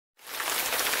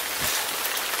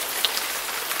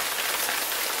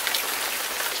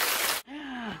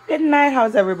Good night.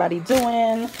 How's everybody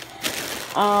doing?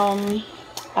 I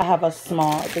have a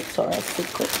small Victoria's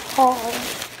Secret haul.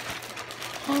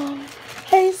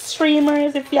 Hey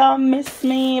streamers, if y'all miss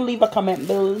me, leave a comment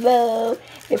below.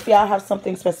 If y'all have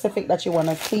something specific that you want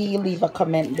to see, leave a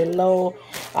comment below.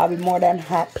 I'll be more than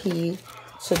happy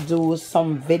to do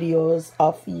some videos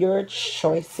of your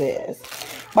choices.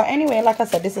 But anyway, like I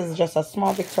said, this is just a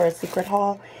small Victoria's Secret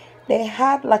haul. They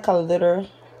had like a little,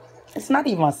 it's not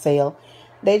even a sale.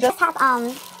 They just have buy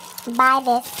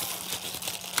this.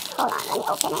 Hold on, let me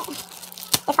open it.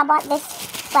 If I bought this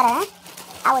sweater,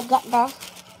 I would get the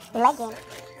legging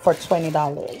for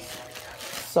 $20.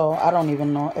 So I don't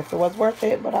even know if it was worth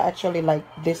it, but I actually like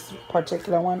this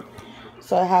particular one.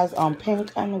 So it has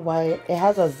pink and white. It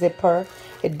has a zipper.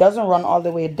 It doesn't run all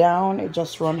the way down. It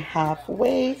just runs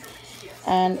halfway.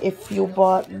 And if you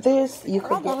bought this, you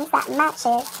could get that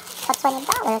matches for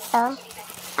 $20. So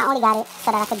I only got it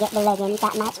so that I could get the leggings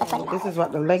that match for $20. This is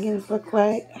what the leggings look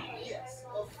like.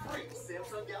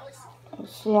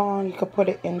 It's long. You could put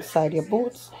it inside your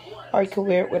boots, or you could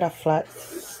wear it with a flat.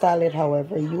 Style it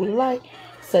however you like. It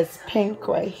says pink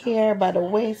right here by the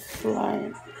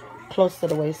waistline, close to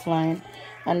the waistline,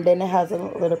 and then it has a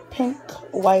little pink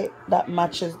white that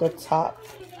matches the top.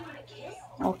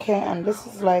 Okay, and this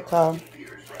is like a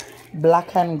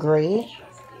black and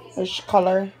gray-ish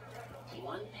color.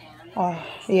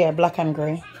 Yeah, black and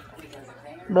gray,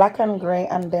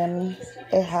 and then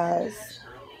it has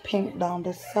pink down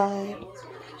the side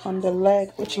on the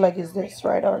leg. Which leg is this,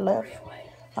 right or left?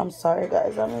 I'm sorry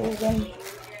guys, I'm using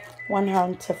one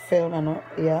hand to film, and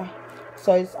yeah,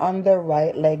 so it's on the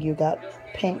right leg. You got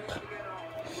pink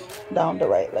down the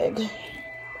right leg.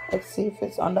 Let's see if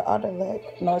it's on the other leg.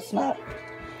 No, it's not.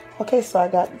 Okay, so I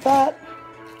got that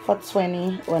for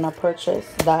 $20 when I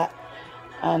purchased that.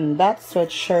 And that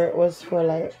sweatshirt was for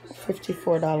like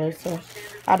 $54. So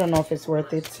I don't know if it's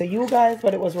worth it to you guys,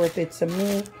 but it was worth it to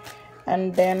me.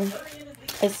 And then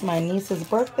it's my niece's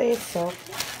birthday, so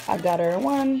I got her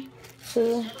 1,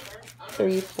 2,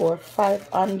 3, 4, 5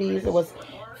 undies. It was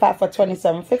 5 for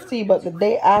 $27.50, but the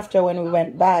day after when we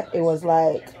went back, it was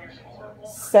like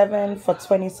 7 for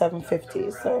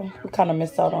 $27.50. So we kind of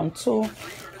missed out on 2.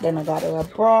 Then I got her a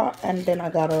bra, and then I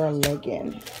got her a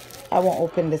legging. I won't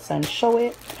open this and show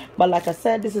it, but like I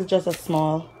said, this is just a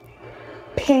small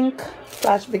pink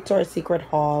 / Victoria's Secret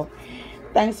haul.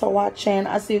 Thanks for watching.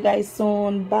 I'll see you guys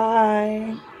soon.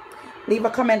 Bye. Leave a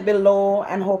comment below,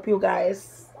 and hope you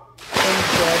guys enjoy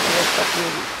the rest of your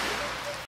week.